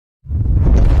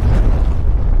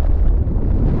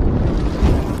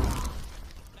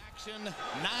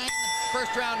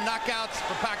knockouts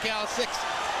for Pacquiao, 6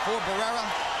 for Barrera.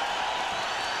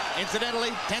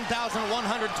 Incidentally,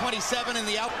 10,127 in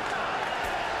the out.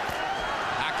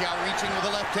 Pacquiao reaching with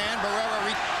the left hand.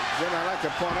 Barrera Jim, I'd like to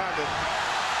point out that.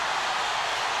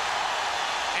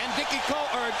 And Dickie Cole,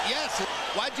 or yes,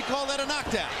 why'd you call that a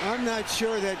knockdown? I'm not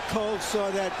sure that Cole saw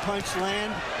that punch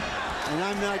land, and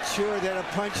I'm not sure that a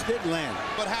punch did land.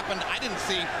 What happened? I didn't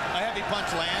see a heavy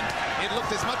punch land. It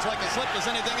looked as much like a slip as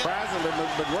anything else. Surprisingly,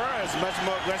 but Barrera is much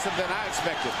more aggressive than I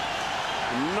expected.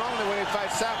 Normally, when he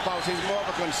fights southpaws, he's more of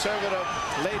a conservative,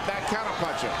 laid-back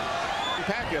counterpuncher.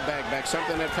 Pacquiao back,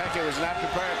 something that Pacquiao was not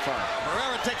prepared for.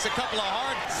 Barrera takes a couple of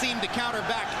hard, seem to counter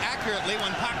back accurately when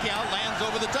Pacquiao lands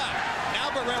over the top. Now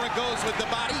Barrera goes with the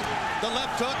body, the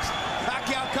left hooks.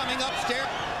 Pacquiao coming upstairs.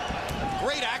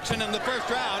 Great action in the first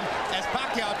round as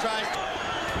Pacquiao tries.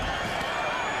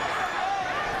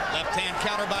 Left hand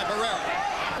counter by Barrera.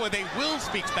 With a will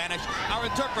speak Spanish, our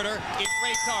interpreter is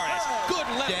Ray Torres. Good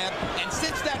left jab, and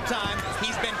since that time,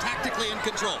 he's been tactically in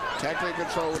control. Tactically in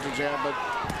control with the jab, but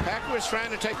Pacquiao is trying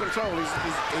to take control. Is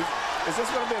this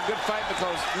going to be a good fight?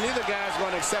 Because neither guy is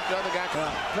going to accept the other guy.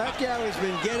 Pacquiao has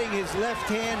been getting his left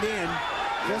hand in,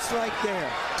 just like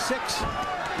there. 6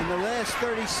 in the last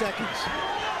 30 seconds.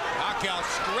 Pacquiao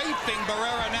strafing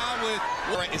Barrera now with...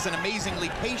 Barrera is an amazingly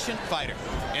patient fighter,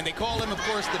 and they call him, of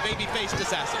course, the baby-faced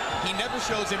assassin. He never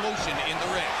shows emotion in the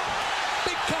ring.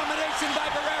 Big combination by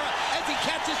Barrera as he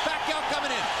catches Pacquiao coming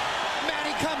in.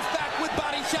 Manny comes back with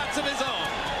body shots of his own.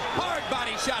 Hard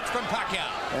body shots from Pacquiao.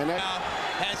 And now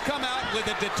has come out with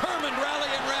a determined rally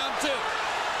in round 2.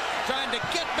 Trying to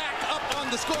get back up on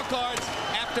the scorecards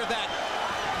after that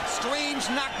strange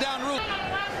knockdown route.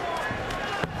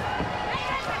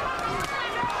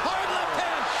 Hard left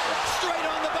hand. Straight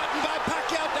on the button by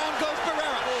Pacquiao. Down goes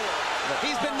Barrera.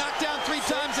 He's been knocked down 3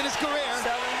 times in his career.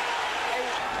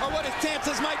 Or what his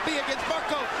chances might be against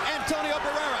Marco Antonio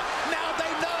Barrera. Now they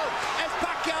know as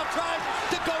Pacquiao tries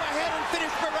to go ahead and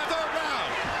finish Barrera. Third round.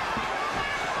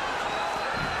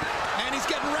 And he's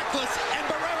getting reckless, and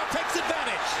Barrera takes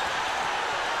advantage.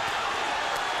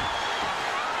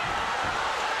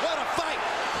 What a fight.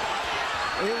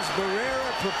 Is Barrera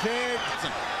prepared?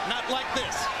 Not like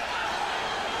this.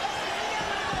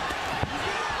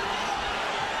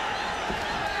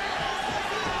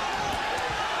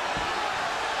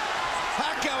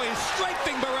 Pacquiao is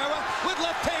strafing Barrera with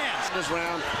left hands. This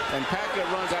round, and Pacquiao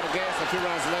runs out of gas a few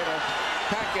rounds later.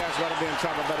 Pacquiao's going to be in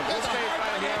trouble, but if this stays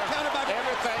right here,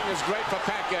 everything is great for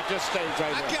Pacquiao. Just stays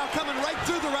right there. Pacquiao coming right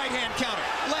through the right hand counter.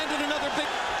 Landed another big...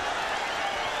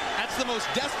 That's the most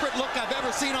desperate look I've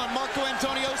ever seen on Marco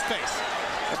Antonio's face.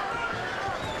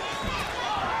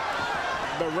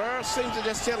 Barrera seems to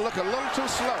just still look a little too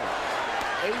slow.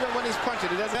 Even when he's punching,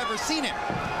 he doesn't ever seen him.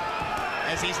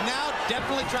 As he's now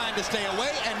definitely trying to stay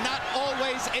away and not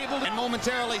always able to, and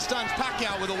momentarily stuns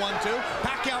Pacquiao with a 1-2.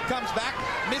 Pacquiao comes back,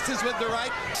 misses with the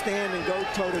right. Stand and go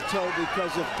toe-to-toe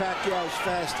because of Pacquiao's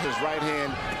fast. His right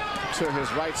hand to his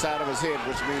right side of his head,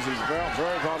 which means he's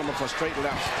very vulnerable for straight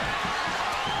lefts.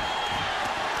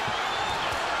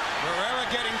 Barrera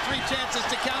getting 3 chances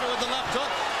to counter with the left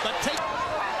hook, but take...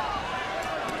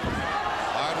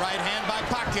 Hard right hand by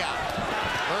Pacquiao.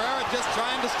 Barrera just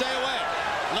trying to stay away.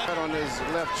 Left on his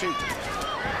left cheek.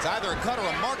 It's either a cut or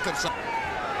a mark of some...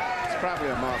 It's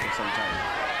probably a mark of some type.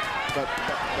 But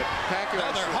Pacquiao...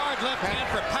 Another hard left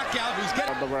hand for Pacquiao, who's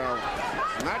getting... Around.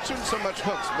 Not shooting so much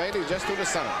hooks, mainly just through the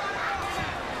center.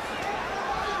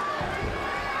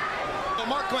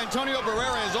 Marco Antonio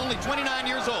Barrera is only 29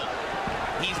 years old.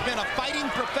 He's been a fighting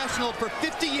professional for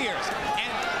 50 years,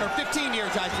 or 15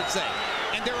 years, I should say.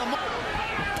 And there are more...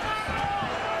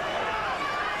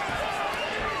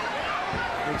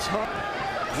 It's hard.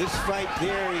 This fight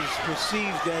there is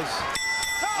perceived as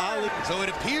Ali. So it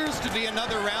appears to be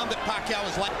another round that Pacquiao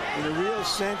is like. In a real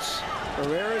sense,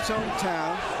 Barrera's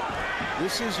hometown.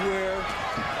 This is where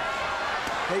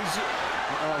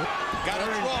got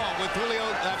it wrong with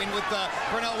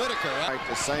Pernell Whitaker. Right,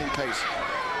 the same pace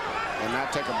and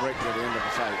not take a break at the end of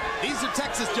the fight. These are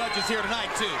Texas judges here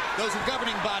tonight, too. Those are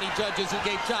governing body judges who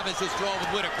gave Chavez his draw with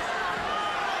Whitaker.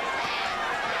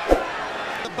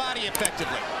 The body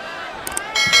effectively.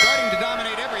 Starting to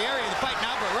dominate every area of the fight.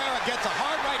 Now Barrera gets a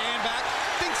hard right hand back.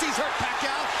 Thinks he's hurt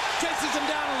Pacquiao. Chases him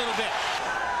down a little bit.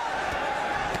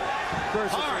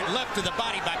 Hard left to the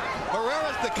body back.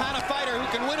 Barrera's the kind of fighter who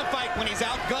can win a fight when he's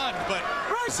outgunned, but...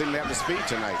 He seemed to have the speed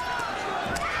tonight.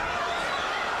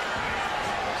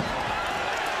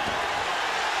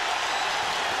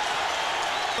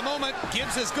 The moment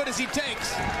gives as good as he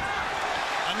takes.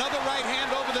 Another right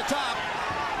hand over the top.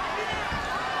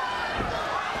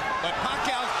 But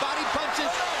Pacquiao's body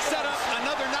punches set up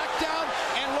another knockdown,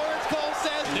 and Lord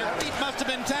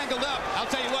tangled up.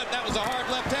 I'll tell you what, that was a hard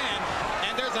left hand.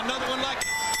 And there's another one like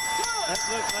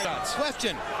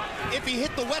question. If he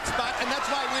hit the wet spot, and that's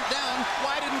why he went down,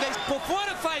 why didn't they? Before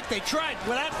the fight, they tried,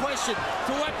 without question,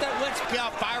 to wipe that wet spot.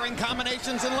 Out firing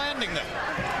combinations and landing them.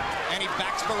 And he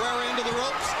backs Barrera into the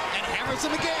ropes and hammers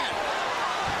him again.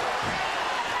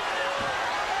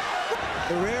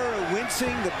 Barrera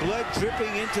wincing, the blood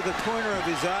dripping into the corner of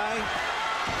his eye.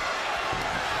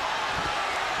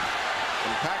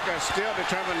 And Pacquiao is still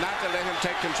determined not to let him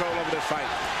take control over this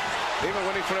fight. Even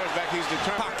when he flares back, he's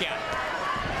determined. Pacquiao.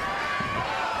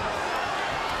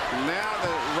 Now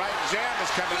the right jab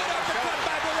is coming in. Uppercut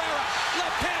by Barrera.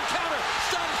 Left hand counter.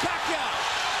 Stuns Pacquiao.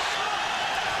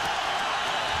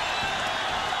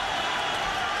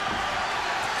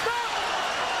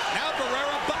 Now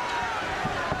Barrera.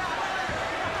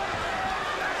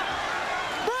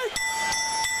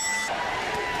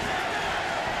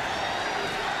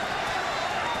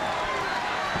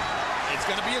 It's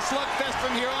going to be a slugfest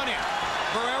from here on in.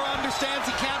 Barrera understands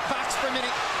he can't box for a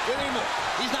minute anymore.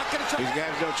 He's not going to try. He's got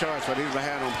no choice, but he's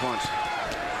behind on punch.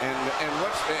 And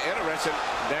what's interesting,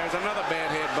 there's another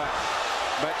bad headbutt.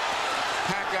 But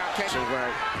Pacquiao can't, where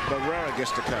Barrera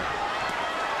gets the cut.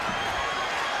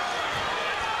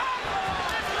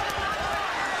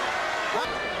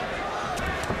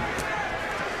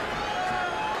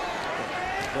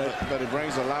 But it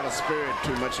brings a lot of spirit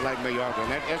to, much like Mallorca.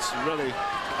 And that's really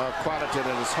a quality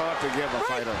that is hard to give a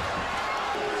fighter.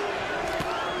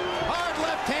 Hard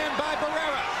left hand by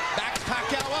Barrera. Backs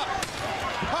Pacquiao up.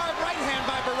 Hard right hand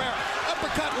by Barrera.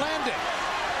 Uppercut landed.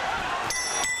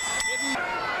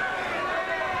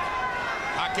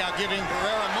 Pacquiao giving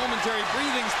Barrera momentary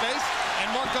breathing space. And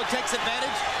Marco takes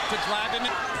advantage to drive him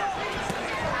in.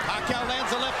 Pacquiao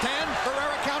lands a left hand.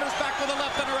 Barrera counters back with a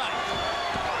left and a right.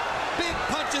 Big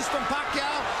punches from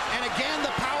Pacquiao, and again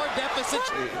the power deficit.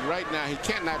 Right now, he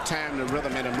cannot time the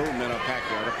rhythm and the movement of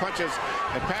Pacquiao. The punches,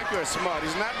 and Pacquiao is smart.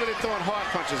 He's not really throwing hard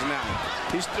punches now.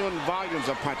 He's throwing volumes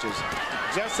of punches.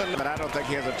 Just enough, but I don't think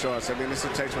he has a choice. I mean, this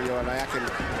is a taste for your life. I can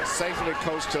safely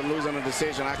coach to losing a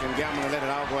decision. I can gamble and let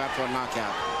it all go out for a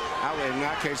knockout. In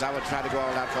that case, I would try to go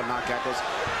all out for a knockout.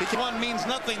 One means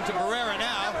nothing to Barrera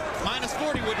now. Minus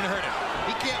 40 wouldn't hurt him.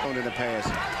 He can't. In the past.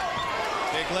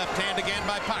 Big left hand again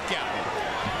by Pacquiao.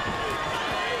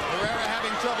 Barrera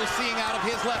having trouble seeing out of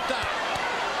his left eye.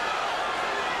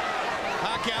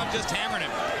 Pacquiao just hammering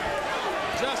him.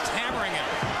 Just hammering him.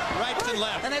 Right and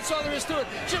left. And that's all there is to it.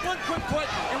 Just one quick point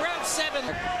in round 7.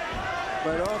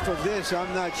 But off of this,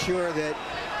 I'm not sure that...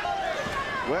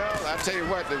 Well, I tell you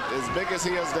what, as big as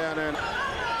he is down there...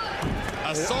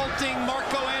 Assaulting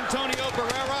Marco Antonio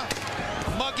Barrera.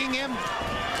 Mugging him.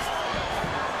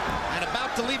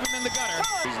 About to leave him in the gutter.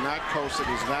 He's not coasted.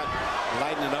 He's not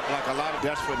lighting it up like a lot of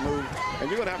desperate moves. And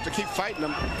you're going to have to keep fighting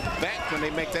them back when they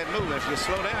make that move. If you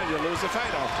slow down, you'll lose the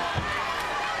fight often.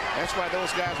 That's why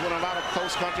those guys win a lot of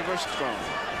close controversy strong.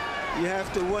 You have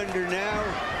to wonder now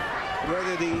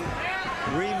whether the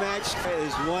rematch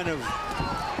is one of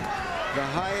the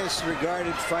highest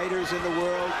regarded fighters in the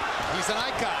world. He's an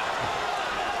icon.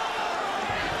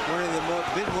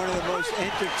 Been one of the most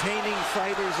entertaining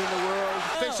fighters in the world.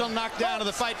 Official knockdown of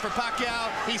the fight for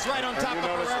Pacquiao. He's right on top of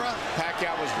Barrera.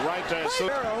 Pacquiao was right there.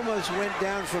 Barrera almost went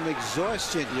down from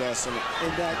exhaustion. Yes, in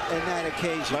that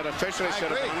occasion. But officially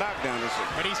should have been a knockdown.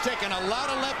 But he's taken a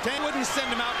lot of left hand. Wouldn't send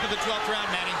him out for the 12th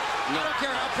round, Manny. No. I don't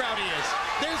care how proud he is.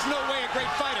 There's no way a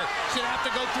great fighter should have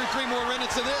to go through 3 more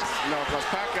minutes of this. No, because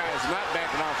Pacquiao is not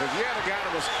backing off. If you had a guy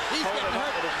that was he's getting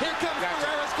hurt. Here comes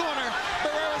Barrera's corner.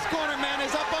 Barrera's corner man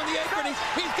is up on the apron.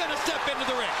 He's going to step into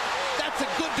the ring. That's a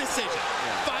good decision.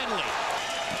 Yeah. Finally.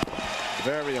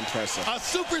 Very impressive. A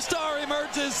superstar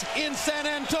emerges in San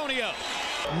Antonio.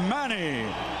 Manny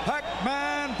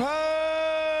Pacquiao.